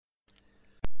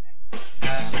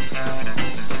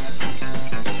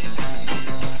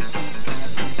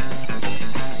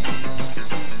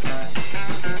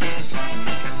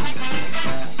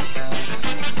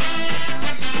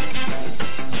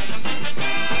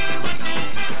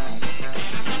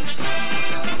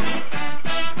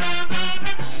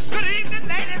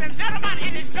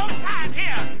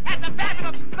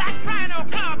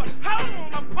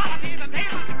quality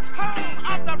entertainment, home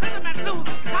of the rhythm and blues,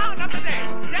 sound of the day.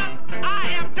 Yes, I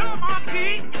am Joe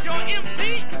Marquis, your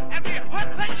MC, and we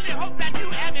certainly hope that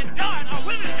you have enjoyed or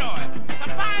will enjoy the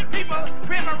fine people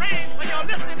we have arranged for your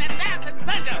listening and dancing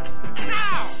pleasure.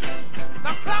 Now,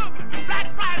 the club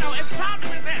Black Rhino is proud to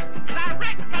present,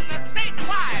 direct from the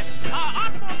statewide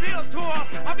automobile tour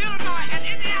of Illinois and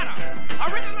Indiana,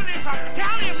 originally from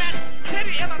Calumet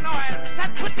City, Illinois.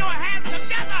 Let's put your hands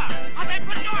together. I say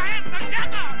put your hands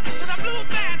together to the blues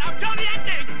band of Joliet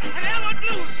Dick and Elwood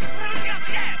Blues. Put them together,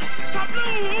 yeah. The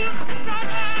Blues Brothers,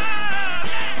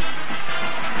 yeah.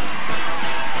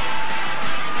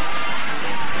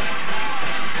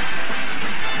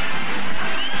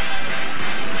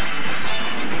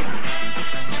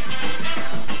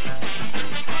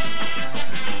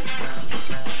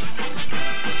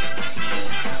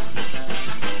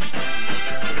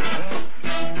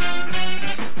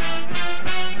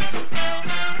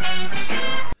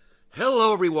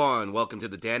 Hello, everyone. Welcome to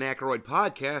the Dan Aykroyd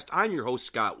Podcast. I'm your host,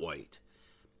 Scott White,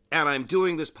 and I'm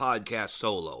doing this podcast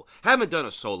solo. Haven't done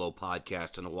a solo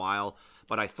podcast in a while,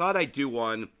 but I thought I'd do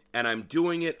one, and I'm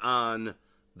doing it on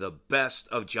the best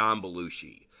of John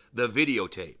Belushi, the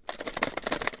videotape.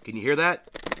 Can you hear that?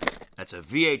 That's a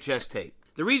VHS tape.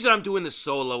 The reason I'm doing this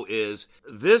solo is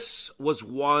this was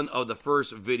one of the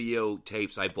first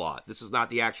videotapes I bought. This is not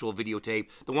the actual videotape.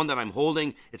 The one that I'm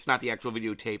holding, it's not the actual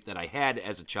videotape that I had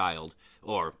as a child,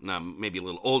 or maybe a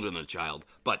little older than a child.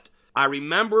 But I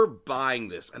remember buying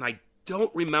this, and I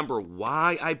don't remember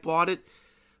why I bought it,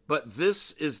 but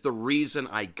this is the reason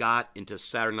I got into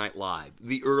Saturday Night Live,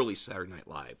 the early Saturday Night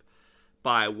Live.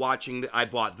 By watching, I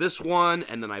bought this one,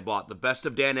 and then I bought the best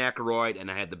of Dan Aykroyd, and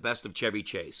I had the best of Chevy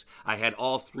Chase. I had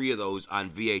all three of those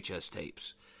on VHS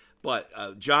tapes. But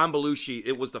John Belushi,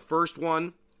 it was the first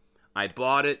one. I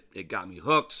bought it. It got me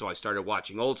hooked, so I started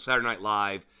watching old Saturday Night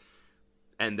Live,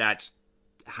 and that's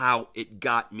how it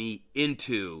got me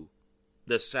into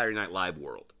the Saturday Night Live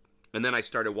world. And then I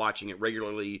started watching it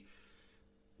regularly,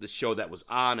 the show that was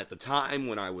on at the time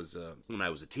when I was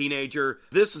a teenager.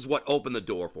 This is what opened the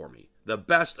door for me. The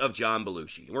best of John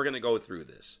Belushi. We're going to go through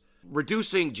this.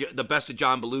 Reducing the best of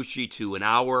John Belushi to an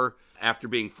hour after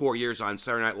being 4 years on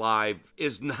Saturday Night Live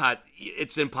is not,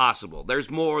 it's impossible.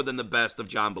 There's more than the best of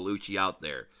John Belushi out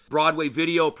there. Broadway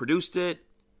Video produced it.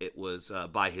 It was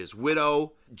by his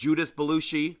widow, Judith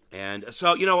Belushi. And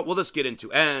so, you know what, we'll just get into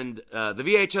it. And the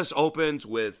VHS opens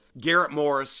with Garrett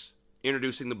Morris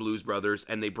introducing the Blues Brothers,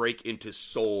 and they break into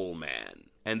Soul Man.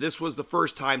 And this was the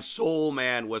first time Soul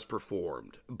Man was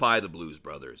performed by the Blues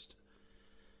Brothers.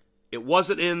 It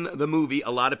wasn't in the movie. A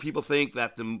lot of people think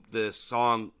that the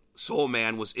song Soul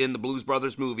Man was in the Blues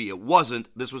Brothers movie. It wasn't.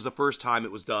 This was the first time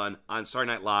it was done on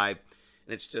Saturday Night Live.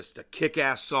 And it's just a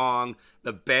kick-ass song.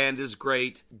 The band is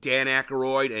great. Dan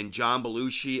Aykroyd and John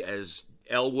Belushi as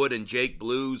Elwood and Jake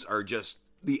Blues are just,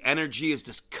 the energy is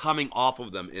just coming off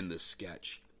of them in this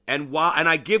sketch. And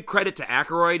I give credit to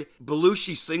Aykroyd,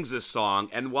 Belushi sings this song,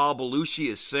 and while Belushi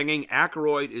is singing,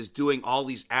 Aykroyd is doing all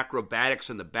these acrobatics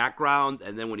in the background,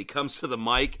 and then when he comes to the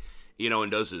mic,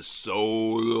 and does his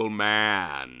Soul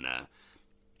Man,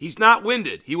 he's not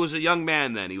winded. He was a young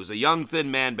man then. He was a young,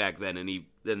 thin man back then, and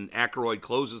then Aykroyd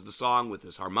closes the song with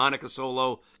his harmonica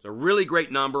solo. It's a really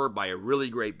great number by a really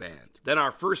great band. Then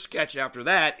our first sketch after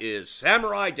that is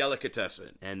Samurai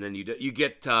Delicatessen. And then you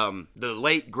get the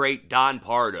late, great Don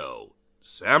Pardo.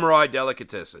 Samurai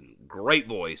Delicatessen. Great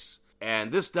voice.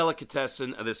 And this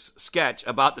delicatessen, this sketch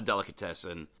about the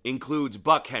delicatessen, includes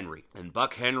Buck Henry. And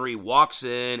Buck Henry walks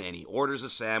in and he orders a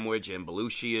sandwich, and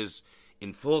Belushi is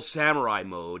in full samurai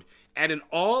mode. And in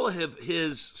all of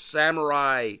his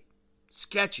samurai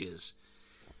sketches,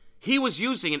 he was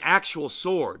using an actual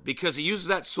sword, because he uses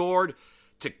that sword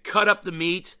to cut up the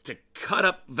meat, to cut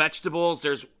up vegetables.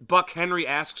 Buck Henry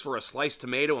asks for a sliced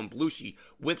tomato, and Belushi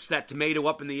whips that tomato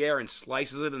up in the air and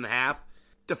slices it in half.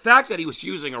 The fact that he was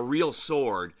using a real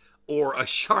sword, or a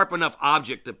sharp enough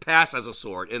object to pass as a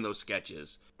sword in those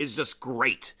sketches, is just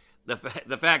great. The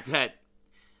fact that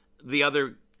the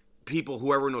other people,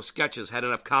 whoever in those sketches, had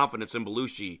enough confidence in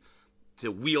Belushi to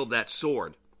wield that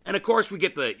sword. And of course we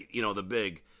get the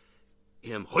big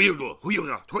him,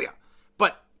 hoya.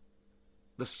 But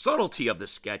the subtlety of the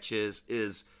sketches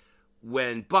is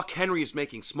when Buck Henry is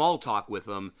making small talk with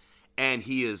him, and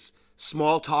he is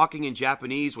small talking in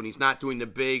Japanese when he's not doing the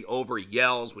big over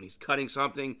yells when he's cutting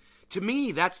something. To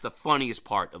me, that's the funniest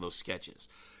part of those sketches,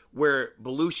 where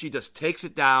Belushi just takes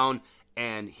it down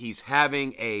and he's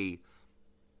having a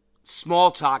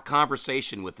small talk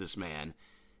conversation with this man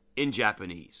in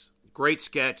Japanese. Great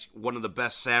sketch, one of the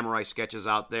best samurai sketches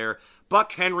out there.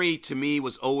 Buck Henry, to me,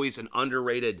 was always an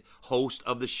underrated host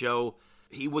of the show.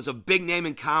 He was a big name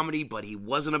in comedy, but he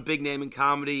wasn't a big name in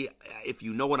comedy, if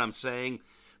you know what I'm saying.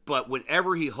 But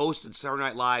whenever he hosted Saturday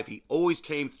Night Live, he always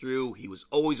came through. He was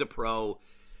always a pro.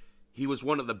 He was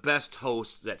one of the best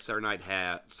hosts that Saturday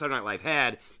Night Live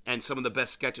had, and some of the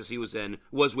best sketches he was in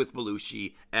was with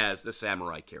Belushi as the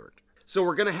samurai character. So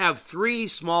we're going to have 3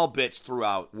 small bits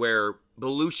throughout where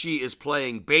Belushi is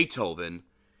playing Beethoven,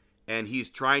 and he's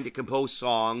trying to compose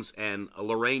songs, and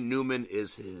Lorraine Newman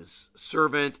is his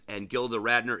servant, and Gilda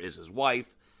Radner is his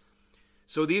wife.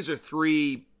 So these are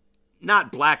 3,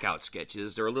 not blackout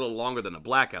sketches. They're a little longer than a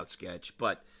blackout sketch,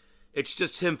 but it's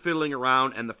just him fiddling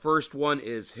around, and the first one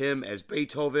is him as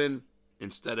Beethoven.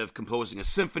 Instead of composing a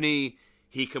symphony,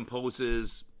 he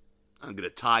composes, I'm going to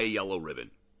tie a yellow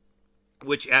ribbon,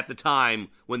 which at the time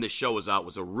when the show was out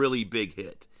was a really big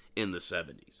hit in the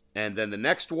 70s. And then the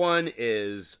next one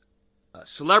is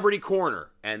Celebrity Corner,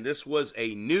 and this was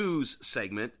a news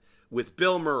segment with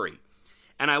Bill Murray.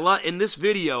 And in this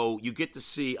video, you get to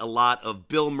see a lot of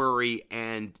Bill Murray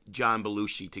and John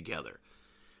Belushi together.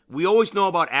 We always know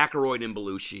about Aykroyd and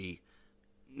Belushi,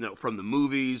 from the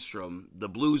movies, from the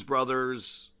Blues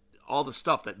Brothers, all the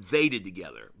stuff that they did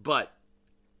together. But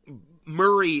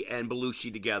Murray and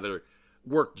Belushi together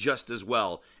worked just as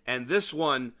well. And this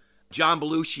one, John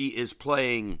Belushi is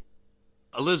playing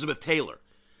Elizabeth Taylor.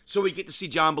 So we get to see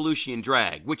John Belushi in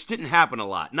drag, which didn't happen a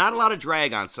lot. Not a lot of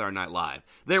drag on Saturday Night Live.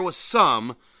 There was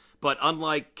some, but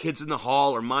unlike Kids in the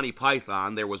Hall or Monty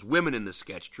Python, there was women in the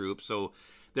sketch troupe, so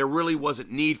there really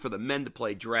wasn't need for the men to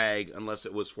play drag unless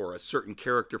it was for a certain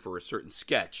character for a certain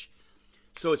sketch.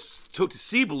 So it's to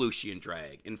see Belushi in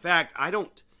drag. In fact,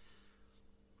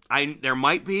 there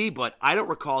might be, but I don't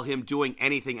recall him doing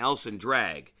anything else in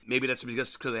drag. Maybe that's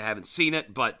because I haven't seen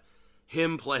it, but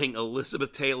him playing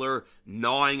Elizabeth Taylor,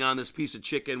 gnawing on this piece of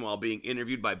chicken while being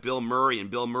interviewed by Bill Murray, and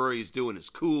Bill Murray's doing his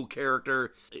cool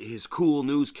character, his cool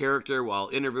news character, while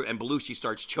interviewing, and Belushi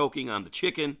starts choking on the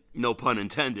chicken, no pun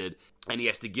intended, and he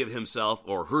has to give himself,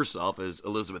 or herself, as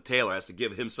Elizabeth Taylor, has to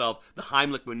give himself the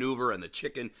Heimlich maneuver and the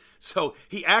chicken. So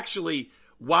he actually,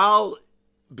 while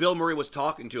Bill Murray was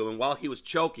talking to him, and while he was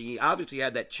choking, he obviously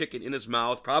had that chicken in his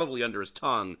mouth, probably under his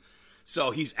tongue.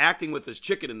 So he's acting with this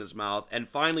chicken in his mouth, and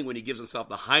finally when he gives himself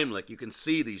the Heimlich, you can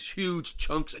see these huge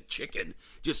chunks of chicken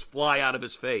just fly out of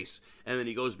his face, and then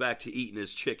he goes back to eating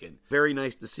his chicken. Very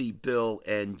nice to see Bill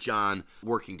and John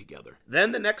working together.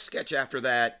 Then the next sketch after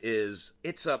that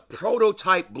it's a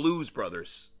prototype Blues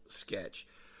Brothers sketch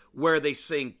where they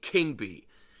sing King Bee.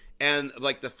 And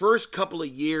like the first couple of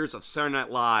years of Saturday Night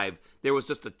Live, there was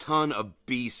just a ton of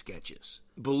bee sketches.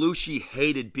 Belushi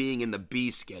hated being in the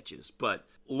bee sketches, but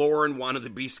Lauren wanted the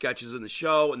bee sketches in the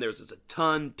show, and there's just a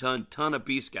ton of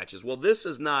bee sketches. Well, this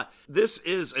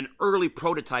is an early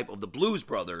prototype of the Blues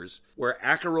Brothers, where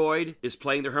Aykroyd is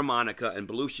playing the harmonica and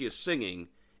Belushi is singing,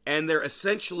 and they're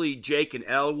essentially Jake and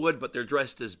Elwood, but they're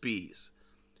dressed as bees.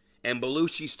 And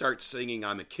Belushi starts singing,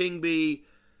 I'm a king bee.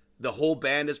 The whole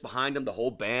band is behind him. The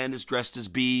whole band is dressed as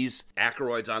bees.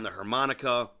 Aykroyd's on the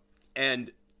harmonica.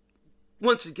 And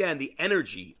once again, the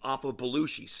energy off of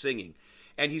Belushi singing.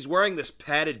 And he's wearing this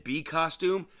padded bee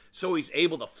costume, so he's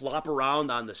able to flop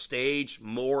around on the stage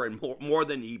more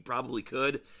than he probably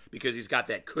could, because he's got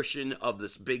that cushion of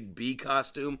this big bee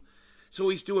costume. So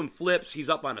he's doing flips, he's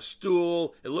up on a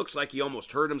stool, it looks like he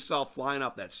almost hurt himself flying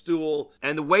off that stool.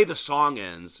 And the way the song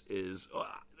ends is,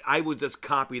 I would just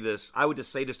copy this, I would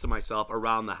just say this to myself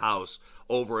around the house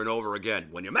over and over again.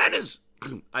 When your man is,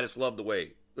 I just love the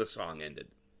way the song ended.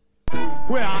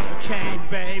 Well, I'm a chain,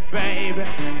 baby.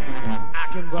 I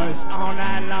can bust all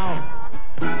night long.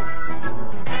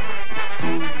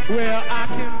 Well, I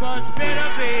can bust better,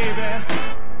 baby.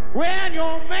 When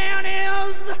your man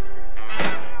is.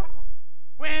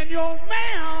 When your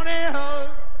man is.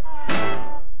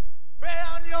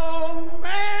 When your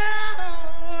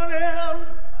man is.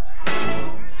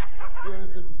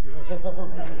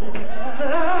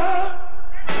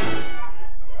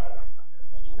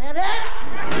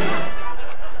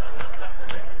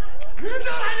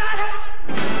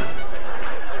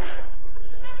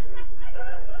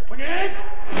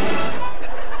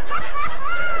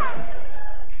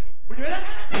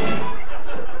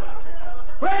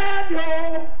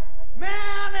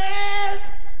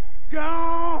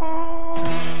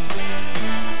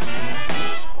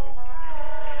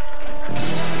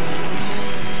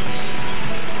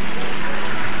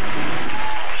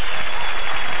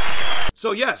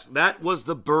 So yes, that was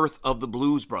the birth of the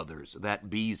Blues Brothers, that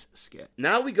Bees sketch.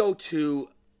 Now we go to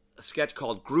a sketch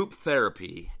called Group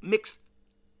Therapy. Mixed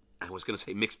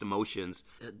emotions.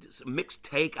 Mixed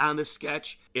take on this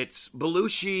sketch. It's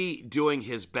Belushi doing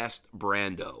his best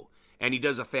Brando. And he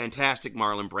does a fantastic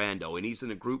Marlon Brando. And he's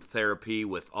in a group therapy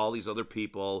with all these other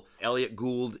people. Elliot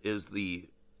Gould is the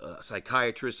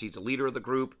psychiatrist. He's the leader of the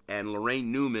group. And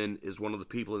Lorraine Newman is one of the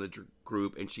people in the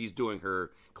group. And she's doing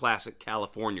her classic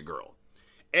California Girl.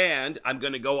 And I'm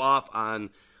going to go off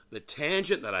on the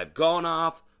tangent that I've gone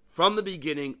off from the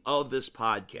beginning of this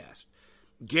podcast.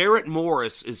 Garrett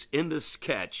Morris is in this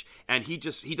sketch, and he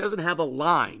doesn't have a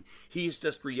line. He's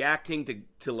just reacting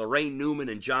to Lorraine Newman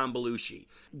and John Belushi.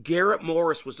 Garrett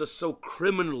Morris was just so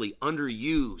criminally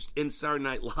underused in Saturday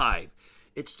Night Live.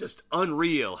 It's just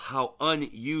unreal how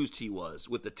unused he was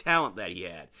with the talent that he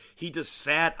had. He just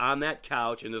sat on that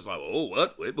couch and was like, oh,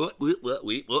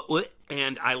 what?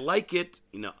 And I like it.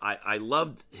 I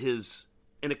loved his...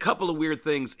 And a couple of weird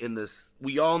things in this.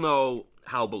 We all know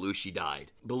how Belushi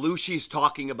died. Belushi's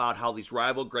talking about how these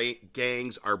rival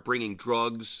gangs are bringing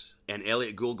drugs, and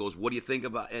Elliot Gould goes, what do you think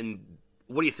about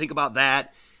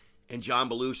that? And John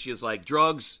Belushi is like,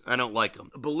 drugs, I don't like them.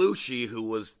 Belushi, who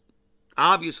was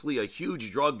obviously a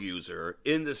huge drug user,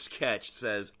 in the sketch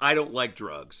says, I don't like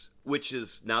drugs, which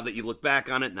is, now that you look back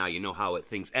on it, now you know how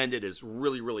things ended, is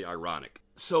really, really ironic.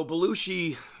 So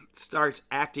Belushi starts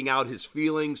acting out his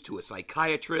feelings to a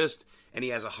psychiatrist, and he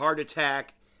has a heart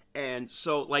attack. And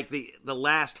so, like, the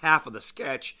last half of the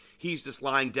sketch, he's just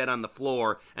lying dead on the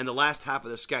floor, and the last half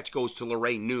of the sketch goes to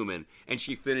Lorraine Newman, and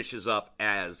she finishes up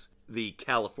as the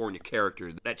California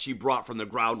character that she brought from the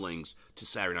Groundlings to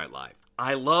Saturday Night Live.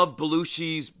 I love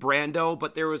Belushi's Brando,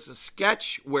 but there was a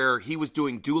sketch where he was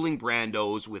doing dueling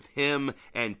Brandos with him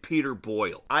and Peter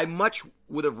Boyle. I much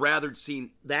would have rather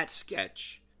seen that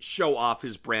sketch show off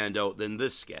his Brando than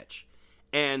this sketch.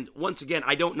 And once again,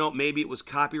 I don't know, maybe it was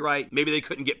copyright, maybe they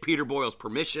couldn't get Peter Boyle's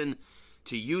permission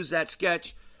to use that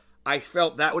sketch. I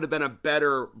felt that would have been a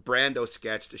better Brando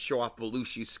sketch to show off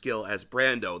Belushi's skill as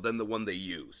Brando than the one they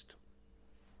used,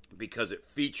 because it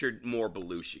featured more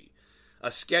Belushi.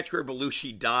 A sketch where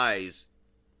Belushi dies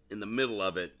in the middle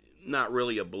of it, not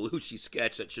really a Belushi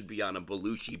sketch that should be on a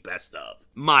Belushi best of,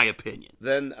 my opinion.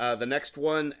 Then the next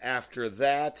one after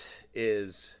that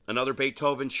is another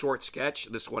Beethoven short sketch.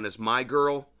 This one is My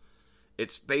Girl.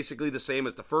 It's basically the same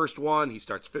as the first one. He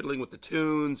starts fiddling with the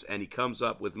tunes, and he comes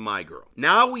up with My Girl.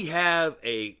 Now we have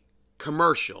a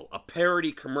commercial, a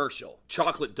parody commercial,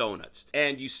 chocolate donuts.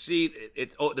 And you see,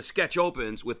 the sketch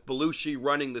opens with Belushi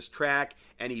running this track,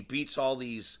 and he beats all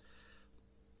these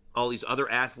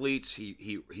other athletes.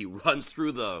 He runs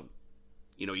through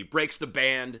he breaks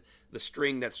the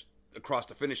string that's across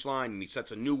the finish line, and he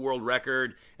sets a new world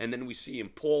record. And then we see him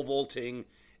pole vaulting,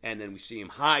 and then we see him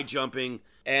high jumping.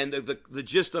 And the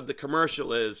gist of the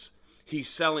commercial is he's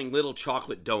selling little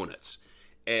chocolate donuts.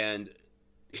 And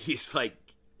he's like,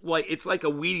 well, it's like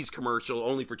a Wheaties commercial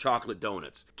only for chocolate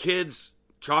donuts. Kids,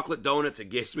 chocolate donuts,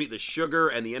 it gives me the sugar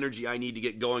and the energy I need to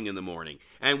get going in the morning.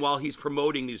 And while he's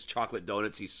promoting these chocolate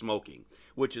donuts, he's smoking,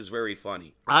 which is very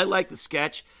funny. I like the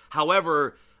sketch.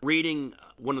 However, reading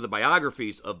one of the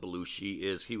biographies of Belushi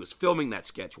is he was filming that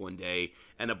sketch one day,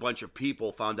 and a bunch of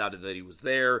people found out that he was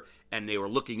there, and they were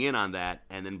looking in on that.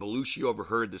 And then Belushi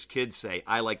overheard this kid say,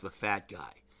 I like the fat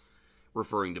guy,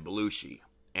 referring to Belushi.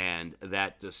 And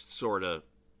that just sort of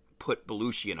put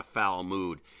Belushi in a foul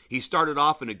mood. He started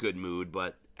off in a good mood,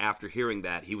 but after hearing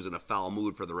that, he was in a foul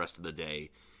mood for the rest of the day,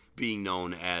 being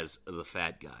known as the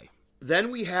fat guy.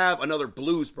 Then we have another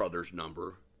Blues Brothers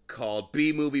number called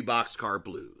B-Movie Boxcar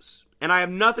Blues. And I have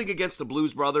nothing against the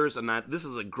Blues Brothers, and this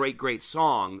is a great, great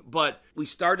song, but we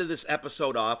started this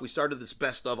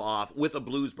best of off with a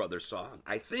Blues Brothers song.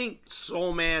 I think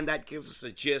Soul Man, that gives us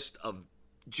a gist of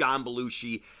John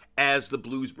Belushi as the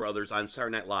Blues Brothers on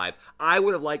Saturday Night Live. I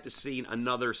would have liked to seen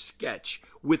another sketch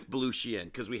with Belushi in,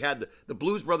 because we had the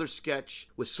Blues Brothers sketch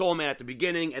with Soul Man at the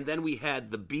beginning, and then we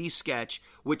had the B sketch,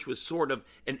 which was sort of,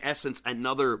 in essence,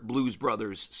 another Blues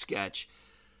Brothers sketch.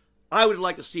 I would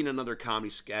like to see another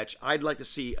comedy sketch. I'd like to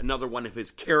see another one of his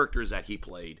characters that he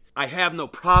played. I have no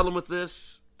problem with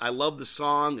this. I love the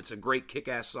song. It's a great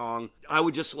kick-ass song. I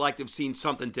would just like to have seen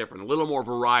something different, a little more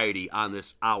variety on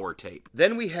this hour tape.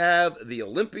 Then we have the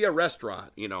Olympia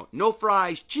restaurant. No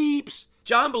fries, cheaps.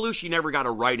 John Belushi never got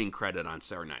a writing credit on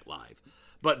Saturday Night Live,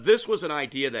 but this was an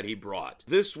idea that he brought.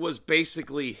 This was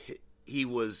basically, he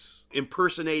was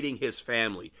impersonating his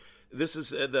family. This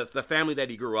is the family that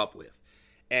he grew up with.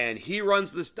 And he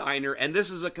runs this diner, and this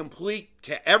is a complete,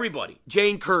 everybody.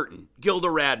 Jane Curtin, Gilda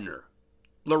Radner,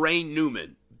 Lorraine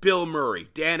Newman, Bill Murray,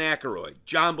 Dan Aykroyd,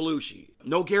 John Belushi.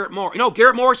 No Garrett Morris. No,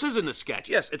 Garrett Morris is in the sketch.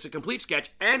 Yes, it's a complete sketch,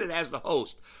 and it has the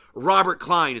host. Robert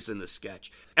Klein is in the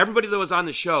sketch. Everybody that was on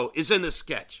the show is in this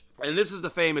sketch. And this is the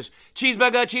famous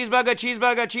cheeseburger, cheeseburger,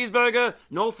 cheeseburger, cheeseburger,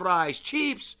 no fries,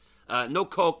 cheaps. no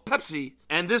Coke, Pepsi.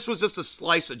 And this was just a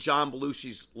slice of John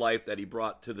Belushi's life that he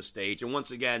brought to the stage. And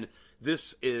once again,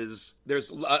 there's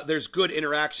good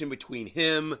interaction between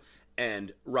him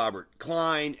and Robert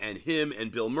Klein and him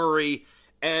and Bill Murray.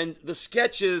 And the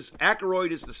sketches,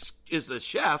 Aykroyd is the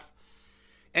chef,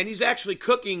 and he's actually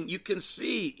cooking. You can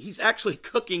see he's actually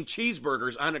cooking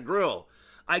cheeseburgers on a grill.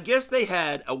 I guess they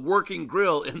had a working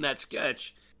grill in that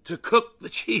sketch to cook the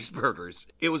cheeseburgers.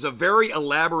 It was a very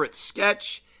elaborate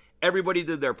sketch. Everybody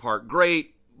did their part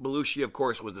great. Belushi, of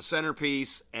course, was the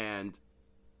centerpiece, and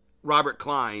Robert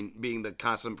Klein, being the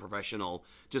consummate professional,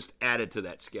 just added to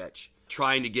that sketch,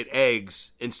 trying to get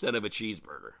eggs instead of a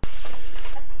cheeseburger.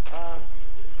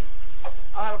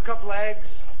 I'll have a couple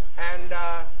eggs and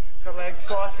a couple eggs,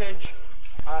 sausage.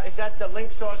 Is that the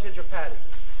link sausage or patty?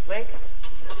 Link?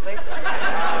 Link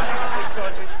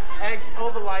sausage. Eggs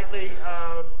over lightly.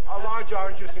 A large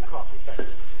orange juice and coffee.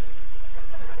 Thanks.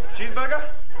 Cheeseburger?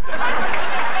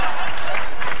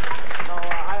 No,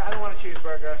 I don't want a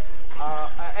cheeseburger.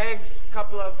 Eggs,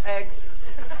 couple of eggs.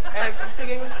 Eggs, you speak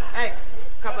English? Eggs.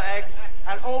 Couple of eggs.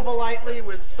 And over lightly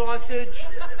with sausage.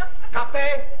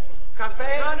 Cafe?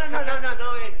 Cafe? No,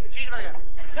 eggs. Cheeseburger.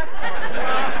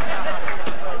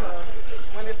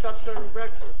 When you stop serving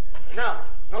breakfast? No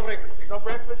breakfast. No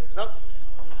breakfast? No.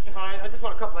 Fine, I just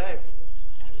want a couple of eggs.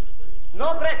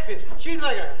 No breakfast.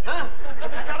 Cheeseburger, huh? I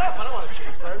just got up. I don't want a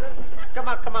cheeseburger. Come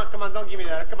on, don't give me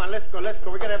that. Come on, let's go.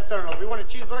 We gotta have turnover. We want a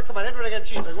cheeseburger? Come on, everybody get a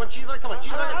cheeseburger. You want a cheeseburger? Come on,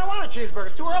 cheeseburger. I don't want a cheeseburger.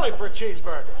 It's too early for a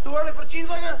cheeseburger. Too early for a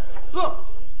cheeseburger? Look.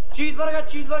 Cheeseburger.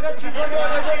 What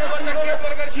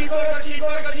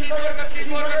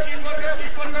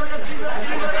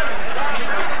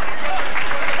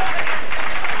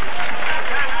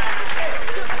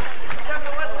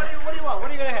do you want? What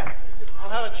are you gonna have? I'll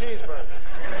have a cheeseburger.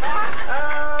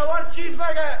 Want a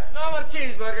cheeseburger? No, I want a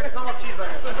cheeseburger. No more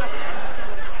cheeseburger.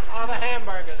 I'll have a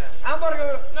hamburger then.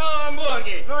 Hamburger? No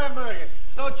hamburger. No hamburger.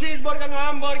 No cheeseburger, no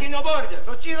hamburger, no burger.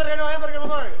 No cheeseburger, no hamburger, no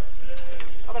burger.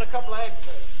 How about a couple of eggs?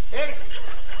 Egg?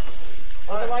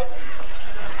 Light?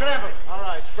 Scramble. All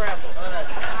right, scramble. All right.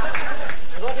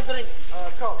 What do you drink?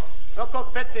 Coke. No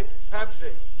Coke, Pepsi.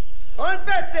 One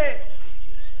Pepsi.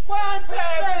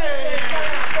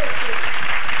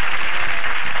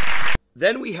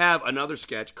 Then we have another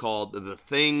sketch called The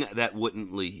Thing That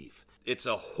Wouldn't Leave. It's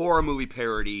a horror movie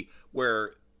parody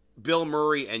where Bill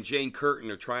Murray and Jane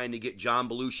Curtin are trying to get John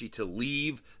Belushi to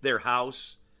leave their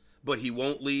house, but he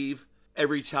won't leave.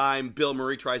 Every time Bill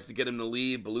Murray tries to get him to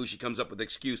leave, Belushi comes up with an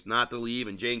excuse not to leave,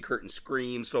 and Jane Curtin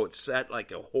screams, so it's set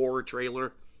like a horror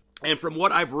trailer. And from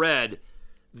what I've read,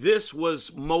 this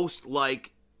was most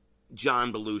like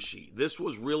John Belushi. This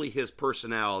was really his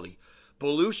personality.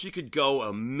 Belushi could go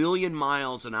 1,000,000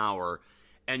 miles an hour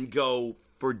and go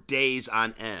for days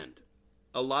on end.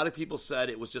 A lot of people said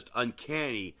it was just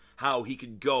uncanny how he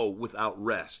could go without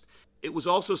rest. It was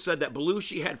also said that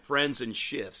Belushi had friends in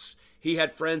shifts. He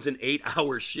had friends in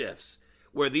 8-hour shifts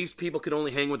where these people could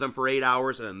only hang with him for 8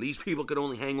 hours, and then these people could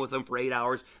only hang with him for 8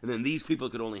 hours, and then these people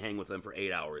could only hang with him for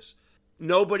 8 hours.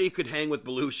 Nobody could hang with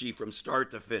Belushi from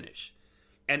start to finish.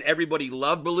 And everybody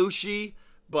loved Belushi,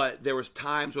 but there was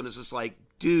times when it's just like,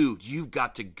 dude, you've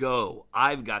got to go.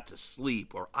 I've got to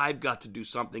sleep, or I've got to do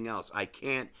something else. I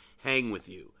can't hang with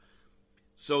you.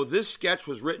 So this sketch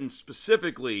was written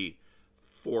specifically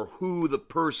for who the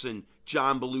person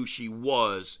John Belushi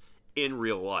was in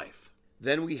real life.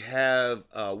 Then we have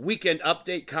a weekend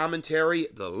update commentary,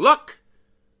 The Luck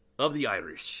of the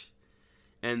Irish.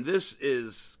 And this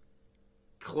is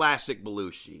classic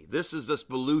Belushi. This is just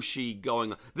Belushi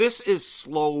going. This is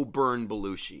slow burn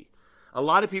Belushi. A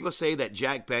lot of people say that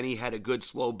Jack Benny had a good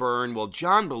slow burn. Well,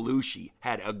 John Belushi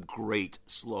had a great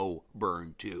slow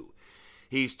burn too.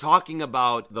 He's talking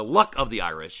about the luck of the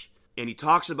Irish, and he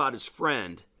talks about his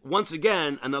friend. Once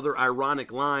again, another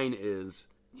ironic line is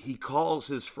he calls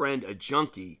his friend a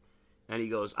junkie, and he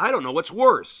goes, I don't know what's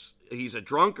worse. He's a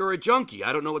drunk or a junkie.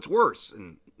 I don't know what's worse.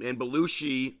 And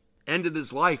Belushi ended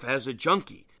his life as a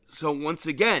junkie. So once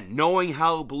again, knowing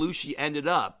how Belushi ended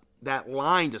up, that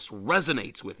line just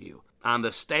resonates with you. On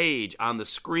the stage, on the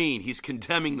screen, he's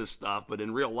condemning the stuff, but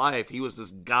in real life, he was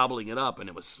just gobbling it up, and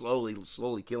it was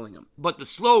slowly killing him. But the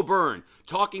slow burn,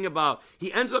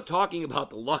 he ends up talking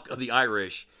about the luck of the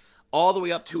Irish, all the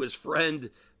way up to his friend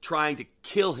trying to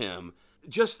kill him.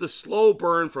 Just the slow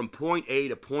burn from point A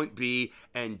to point B,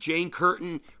 and Jane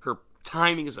Curtin, her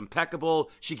timing is impeccable.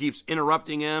 She keeps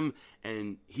interrupting him,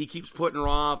 and he keeps putting her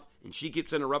off, and she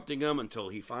keeps interrupting him until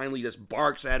he finally just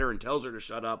barks at her and tells her to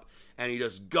shut up, and he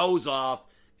just goes off,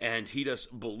 and he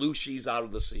just Belushi's out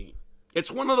of the scene. It's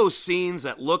one of those scenes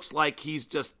that looks like he's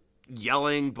just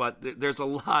yelling, but there's a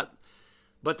lot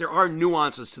But there are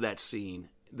nuances to that scene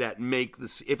that make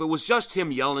this. If it was just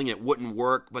him yelling, it wouldn't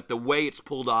work. But the way it's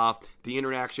pulled off, the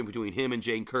interaction between him and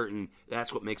Jane Curtin,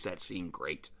 that's what makes that scene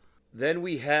great. Then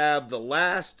we have the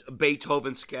last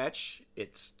Beethoven sketch.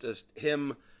 It's just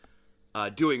him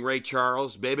doing Ray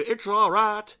Charles, "Baby, It's All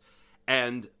Right."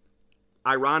 And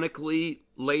ironically,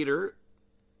 later,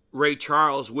 Ray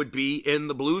Charles would be in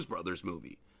the Blues Brothers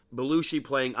movie. Belushi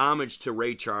playing homage to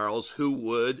Ray Charles, who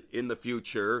would, in the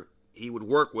future, he would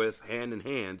work with hand in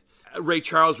hand. Ray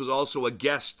Charles was also a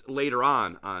guest later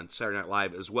on Saturday Night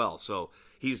Live as well. So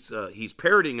he's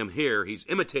parodying him here, he's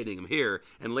imitating him here,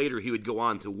 and later he would go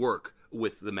on to work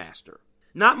with the master.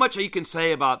 Not much you can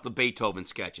say about the Beethoven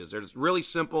sketches. They're really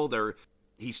simple.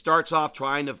 He starts off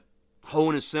trying to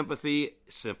hone his symphony,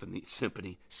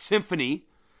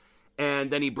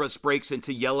 and then he breaks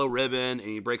into Yellow Ribbon, and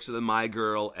he breaks into My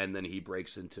Girl, and then he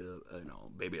breaks into,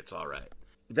 Baby It's All Right.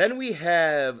 Then we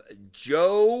have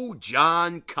Joe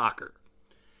John Cocker.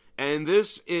 And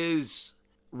this is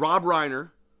Rob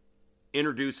Reiner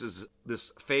introduces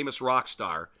this famous rock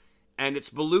star, and it's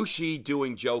Belushi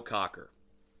doing Joe Cocker.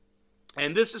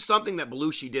 And this is something that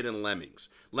Belushi did in Lemmings.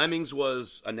 Lemmings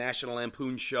was a National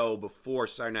Lampoon show before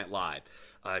Saturday Night Live.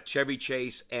 Chevy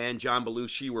Chase and John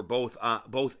Belushi were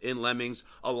both in Lemmings,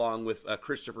 along with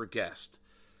Christopher Guest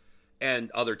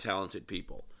and other talented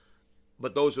people.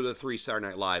 But those are the three Saturday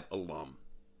Night Live alum.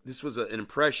 This was an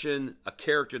impression, a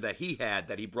character that he had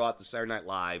that he brought to Saturday Night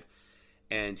Live,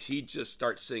 and he just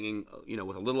starts singing,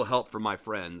 with a little help from my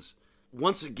friends.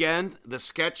 Once again, the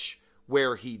sketch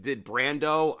where he did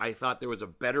Brando, I thought there was a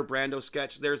better Brando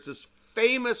sketch. There's this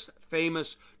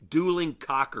famous Dueling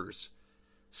Cockers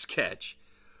sketch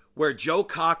where Joe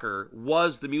Cocker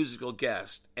was the musical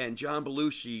guest, and John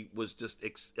Belushi was just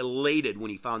elated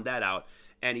when he found that out.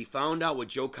 And he found out what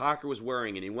Joe Cocker was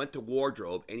wearing, and he went to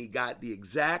wardrobe, and he got the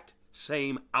exact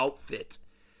same outfit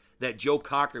that Joe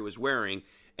Cocker was wearing.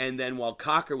 And then while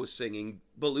Cocker was singing,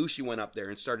 Belushi went up there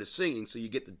and started singing, so you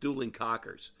get the Dueling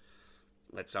Cockers.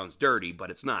 That sounds dirty, but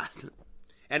it's not.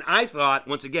 And I thought,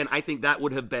 once again, I think that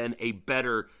would have been a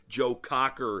better Joe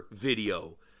Cocker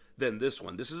video than this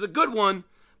one. This is a good one,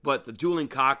 but the Dueling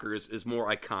Cockers is more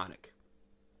iconic.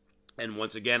 And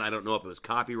once again, I don't know if it was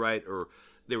copyright or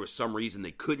there was some reason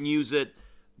they couldn't use it,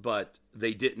 but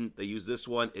they didn't. They used this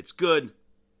one. It's good.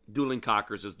 Dueling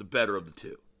Cockers is the better of the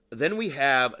two. Then we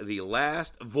have the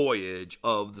last voyage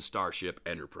of the Starship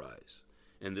Enterprise.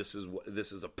 And this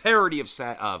is a parody of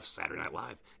Saturday Night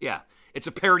Live. Yeah, it's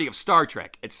a parody of Star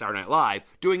Trek. It's Saturday Night Live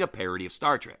doing a parody of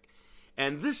Star Trek.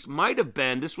 And this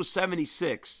was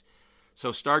 76,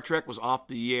 so Star Trek was off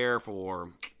the air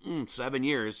for 7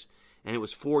 years, and it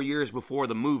was 4 years before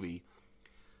the movie.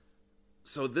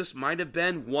 So this might have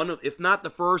been one of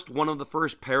the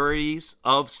first parodies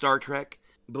of Star Trek.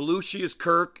 Belushi is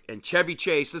Kirk, and Chevy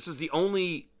Chase. This is the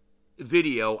only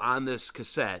video on this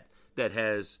cassette that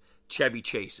has Chevy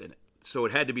Chase in it. So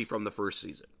it had to be from the first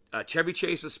season. Chevy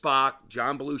Chase as Spock,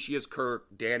 John Belushi as Kirk,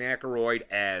 Dan Aykroyd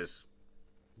as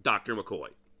Dr. McCoy.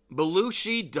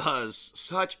 Belushi does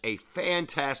such a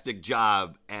fantastic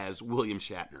job as William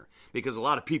Shatner, because a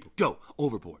lot of people go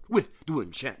overboard with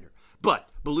William Shatner, but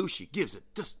Belushi gives it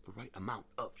just the right amount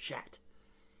of Shat.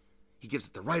 He gives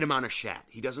it the right amount of Shat.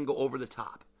 He doesn't go over the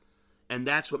top. And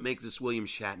that's what makes this William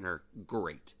Shatner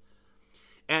great.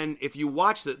 And if you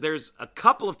watch it, there's a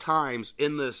couple of times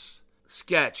in this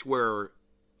sketch where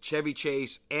Chevy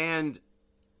Chase and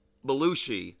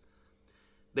Belushi,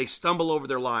 they stumble over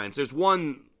their lines. There's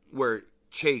one where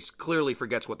Chase clearly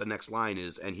forgets what the next line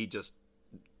is, and he's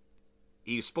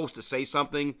supposed to say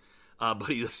something, but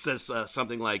he says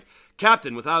something like,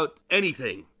 "Captain, without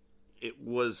anything." He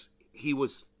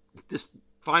was just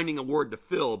finding a word to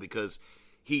fill because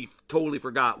he totally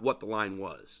forgot what the line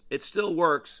was. It still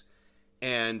works,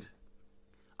 and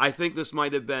I think this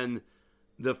might have been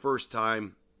the first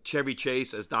time Chevy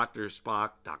Chase as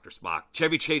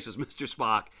Chevy Chase as Mr.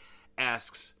 Spock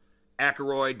asks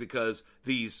Aykroyd, because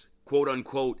these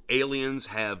quote-unquote aliens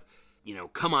have,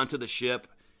 come onto the ship,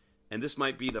 and this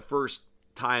might be the first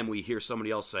time we hear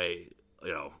somebody else say,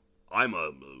 Dr.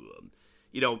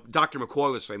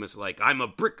 McCoy was famous, like, I'm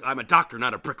a doctor,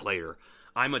 not a bricklayer.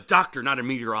 I'm a doctor, not a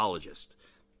meteorologist.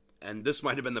 And this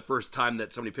might have been the first time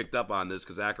that somebody picked up on this,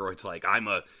 because Aykroyd's like, I'm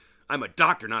a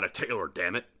doctor, not a tailor,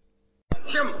 damn it.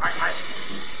 Jim,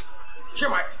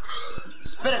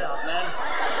 spit it out, man.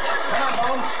 Come on,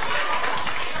 Bones.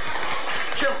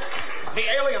 Jim, the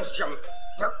aliens, Jim.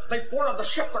 They boarded the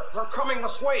ship. They're coming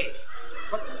this way.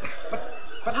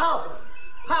 But how, Bones?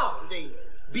 How? Did they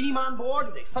beam on board?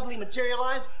 Did they suddenly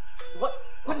materialize?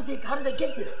 How did they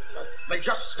get here? They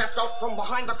just stepped out from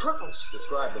behind the curtains.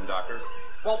 Describe them, Doctor.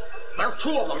 Well, there are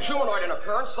two of them, humanoid in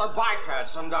appearance. They're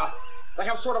bipeds, and they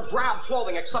have sort of drab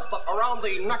clothing, except that around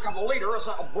the neck of the leader is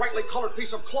a brightly colored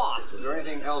piece of cloth. Is there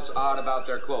anything else odd about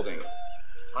their clothing?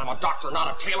 I'm a doctor,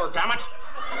 not a tailor, damn it.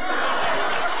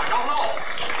 I don't know.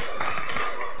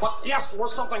 But yes, there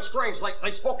was something strange.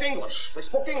 They spoke English. They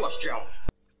spoke English, Jim.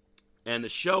 And the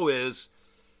show is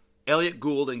Elliot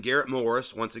Gould and Garrett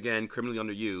Morris, once again, criminally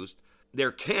underused.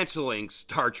 They're canceling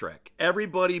Star Trek.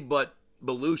 Everybody but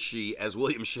Belushi as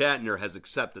William Shatner has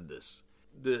accepted this.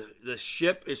 The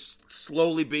ship is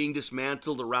slowly being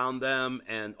dismantled around them,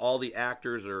 and all the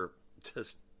actors are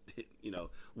just,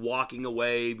 walking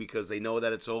away because they know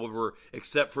that it's over,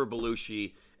 except for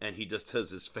Belushi, and he just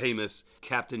does his famous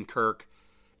Captain Kirk.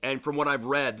 And from what I've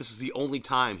read, this is the only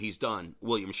time he's done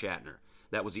William Shatner.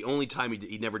 That was the only time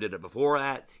he never did it before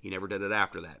that. He never did it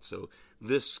after that. So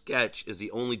this sketch is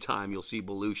the only time you'll see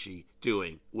Belushi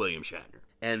doing William Shatner.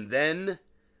 And then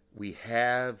we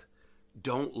have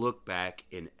Don't Look Back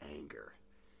in Anger.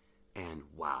 And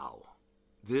wow,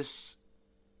 this,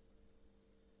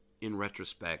 in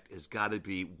retrospect, has got to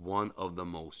be one of the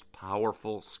most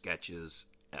powerful sketches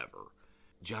ever.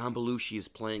 John Belushi is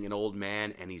playing an old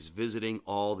man, and he's visiting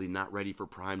all the not ready for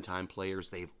primetime players.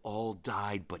 They've all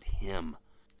died but him.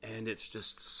 And it's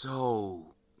just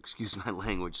so, excuse my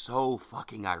language, so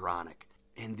fucking ironic.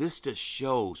 And this just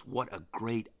shows what a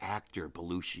great actor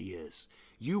Belushi is.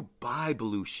 You buy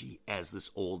Belushi as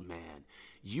this old man.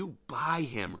 You buy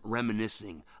him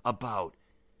reminiscing about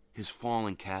his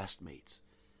fallen castmates.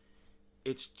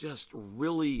 It's just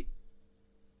really,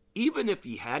 even if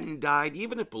he hadn't died,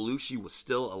 even if Belushi was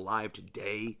still alive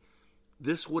today,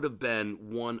 this would have been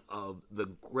one of the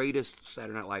greatest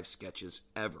Saturday Night Live sketches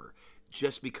ever,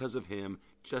 just because of him,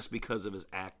 just because of his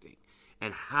acting,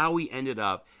 and how he ended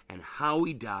up, and how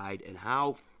he died, and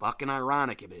how fucking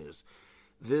ironic it is.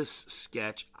 This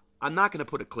sketch, I'm not going to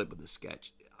put a clip of this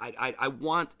sketch. I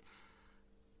want,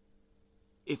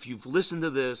 if you've listened to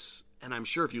this, and I'm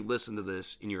sure if you listen to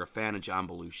this and you're a fan of John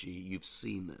Belushi, you've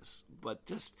seen this. But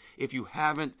just, if you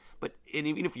haven't, and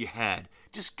even if you had,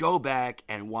 just go back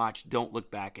and watch Don't Look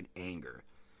Back in Anger.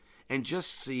 And just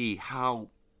see how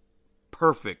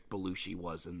perfect Belushi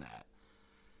was in that.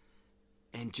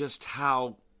 And just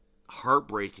how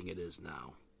heartbreaking it is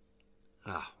now.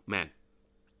 Oh, man.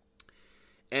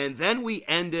 And then we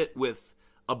end it with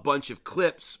a bunch of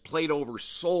clips played over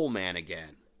Soul Man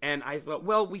again. And I thought,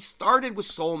 well, we started with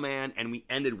Soul Man and we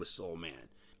ended with Soul Man.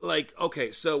 Like,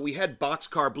 okay, so we had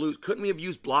Boxcar Blues. Couldn't we have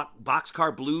used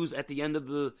Boxcar Blues at the end of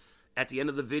the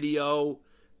video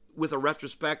with a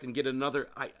retrospect and get another?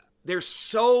 There's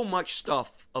so much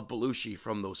stuff of Belushi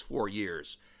from those 4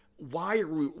 years. Why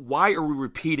are we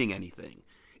repeating anything?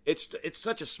 It's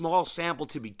such a small sample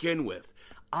to begin with.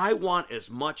 I want as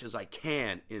much as I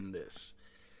can in this.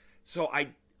 So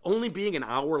only being an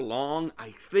hour long,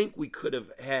 I think we could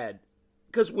have had,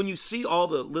 because when you see all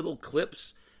the little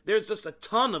clips, there's just a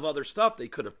ton of other stuff they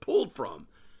could have pulled from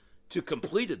to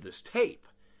completed this tape.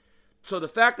 So the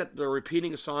fact that they're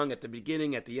repeating a song at the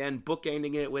beginning, at the end,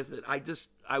 bookending it with it,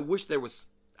 I wish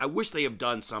they have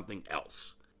done something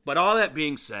else. But all that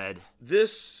being said,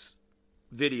 this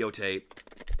videotape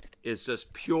is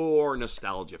just pure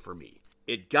nostalgia for me.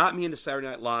 It got me into Saturday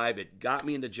Night Live. It got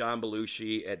me into John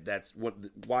Belushi.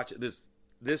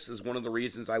 This is one of the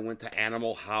reasons I went to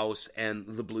Animal House and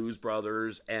the Blues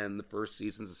Brothers and the first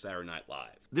seasons of Saturday Night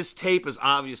Live. This tape is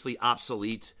obviously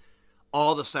obsolete.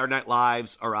 All the Saturday Night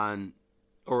Lives are on,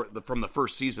 from the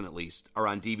first season at least, are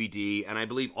on DVD, and I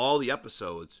believe all the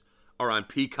episodes are on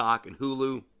Peacock and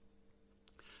Hulu.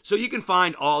 So you can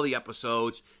find all the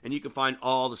episodes, and you can find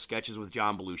all the sketches with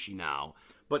John Belushi now.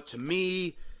 But to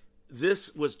me,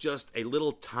 this was just a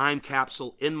little time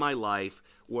capsule in my life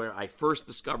where I first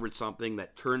discovered something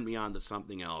that turned me on to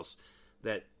something else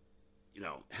that,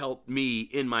 helped me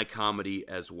in my comedy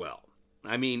as well.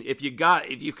 I mean, if you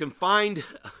find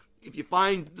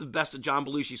the best of John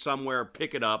Belushi somewhere,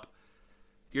 pick it up.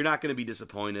 You're not going to be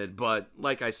disappointed. But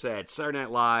like I said, Saturday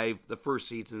Night Live, the first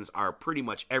seasons are pretty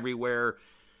much everywhere.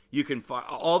 You can find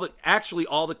all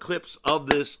the clips of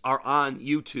this are on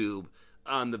YouTube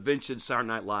on the vintage Saturday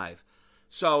Night Live.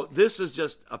 So this is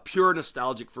just a pure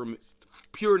nostalgia for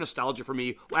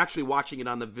me. Actually watching it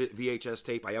on the VHS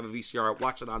tape. I have a VCR. I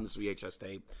watched it on this VHS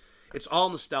tape. It's all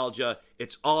nostalgia.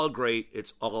 It's all great.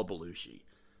 It's all Belushi.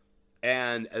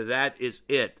 And that is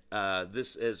it.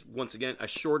 This is, once again, a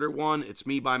shorter one. It's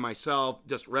me by myself,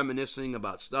 just reminiscing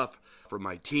about stuff from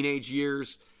my teenage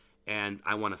years. And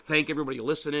I want to thank everybody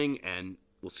listening, and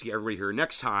we'll see everybody here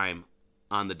next time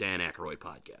on the Dan Aykroyd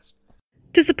Podcast.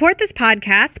 To support this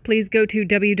podcast, please go to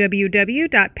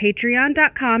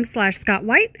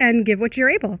www.patreon.com/ScottWhite and give what you're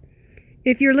able.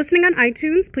 If you're listening on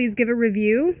iTunes, please give a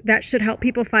review. That should help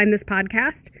people find this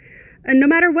podcast. And no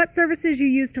matter what services you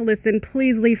use to listen,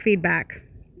 please leave feedback.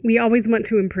 We always want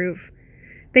to improve.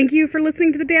 Thank you for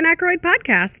listening to the Dan Aykroyd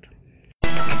Podcast.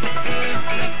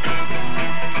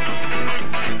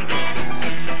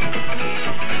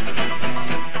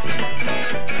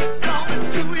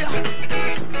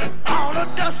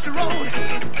 Dusty road,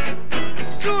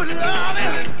 good love,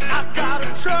 I got a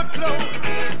truckload,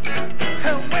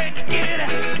 and when you get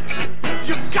it,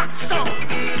 you got some,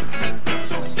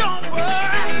 so don't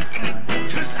worry,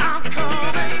 'cause I'm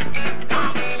coming,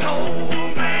 I'm a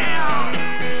soul man,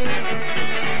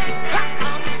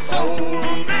 I'm a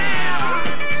soul man,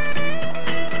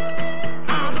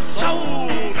 I'm a soul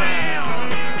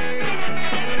man,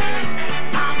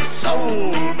 I'm a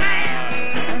soul man.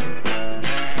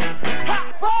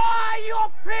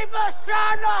 People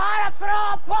sure know how to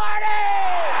throw a party!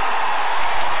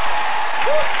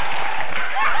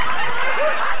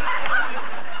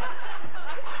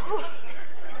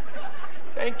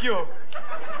 Thank you.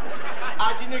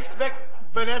 I didn't expect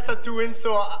Vanessa to win,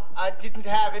 so I didn't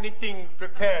have anything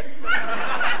prepared.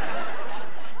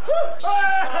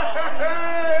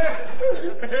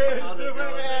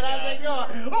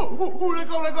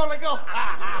 Let go.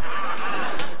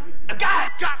 I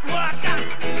got what I got.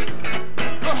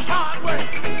 The hard way,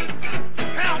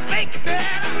 and I'll make it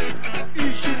better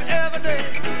each and every day.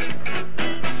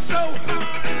 So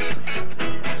honey,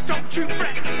 don't you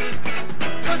fret,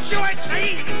 'cause you ain't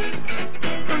seen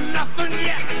nothing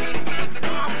yet.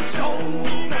 I'm a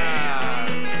soul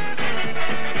man.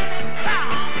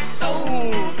 I'm a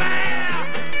soul man.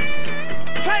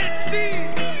 Play it,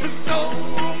 Steve, the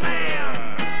soul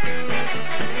man.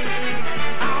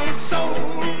 I'm a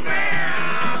soul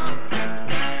man.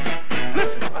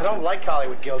 Listen, I don't like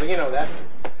Hollywood, Gilda, you know that.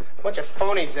 A bunch of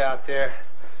phonies out there.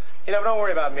 You know, but don't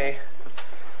worry about me.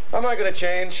 I'm not gonna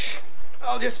change.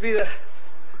 I'll just be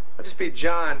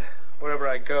John wherever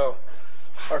I go.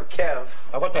 Or Kev.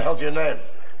 What the hell's your name?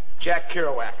 Jack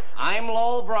Kerouac. I'm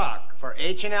Lowell Brock for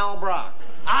H&L Brock.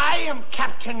 I am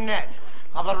Captain Ned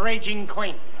of the Raging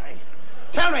Queen.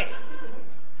 Tell me,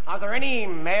 are there any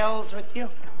males with you?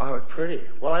 Oh, pretty.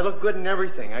 Well, I look good in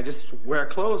everything. I just wear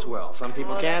clothes well. Some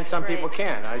people can, some people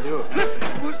can't. I do. Listen,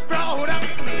 I was brought up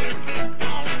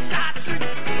on the side street.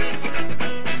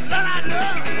 Lord, I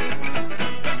love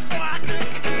before I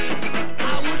did. I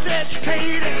was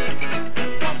educated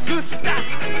from good stuff.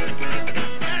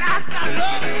 And I start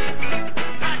loving.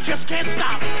 I just can't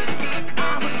stop.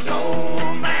 I'm a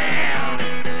soul man.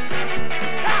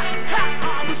 Ha, ha,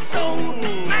 I'm a soul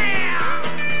man.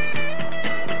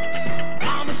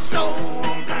 I'm a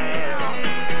soul man.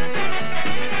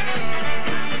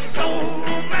 Soul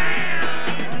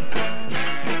man.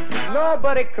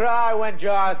 Nobody cry when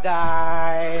Jaws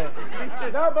die.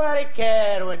 Nobody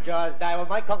cared when Jaws die. When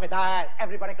my conga died,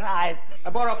 everybody cries. I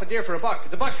bought off a deer for $1.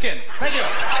 It's a buckskin. Thank you.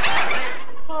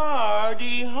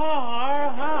 Hardy har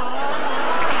har.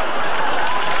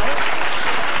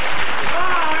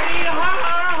 Hardy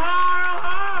har har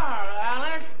har.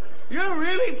 Alice, you're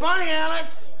really funny,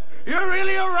 Alice. You're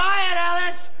really a riot,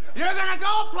 Alice. You're gonna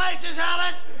go places,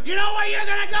 Alice. You know where you're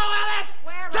gonna go, Alice?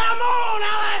 Where? To the moon,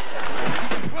 Alice.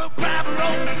 We'll grab a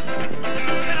rope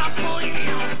and I'll pull you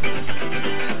out.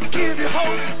 Give you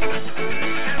hope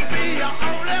and be your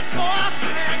only force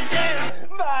and get.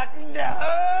 But no.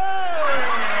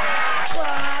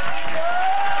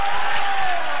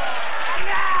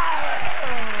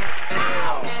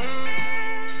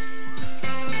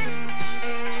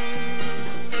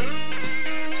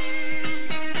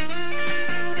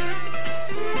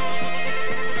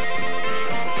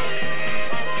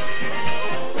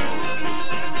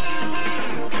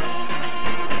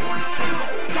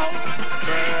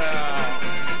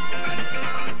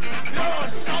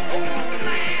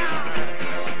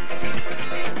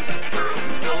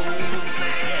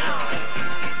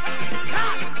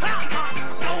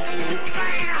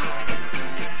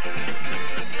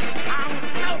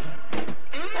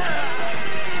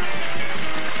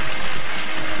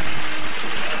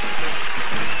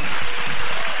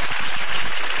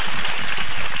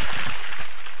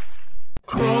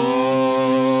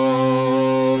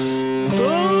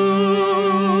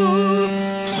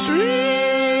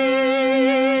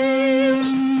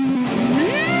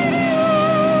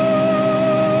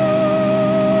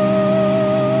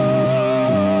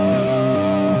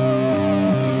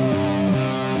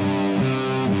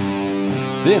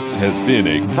 This has been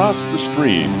a Cross the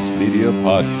Streams Media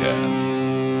Podcast.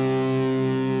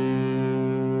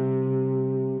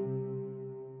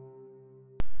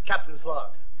 Captain's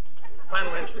log.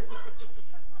 Final entry.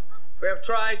 We have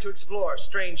tried to explore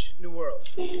strange new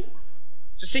worlds,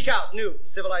 to seek out new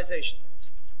civilizations,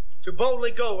 to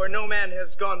boldly go where no man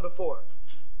has gone before.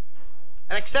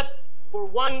 And except for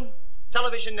one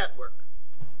television network,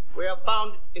 we have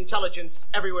found intelligence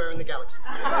everywhere in the galaxy.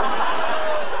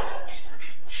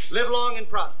 Live long and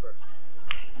prosper.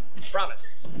 Promise.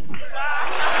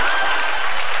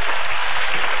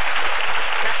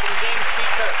 Captain James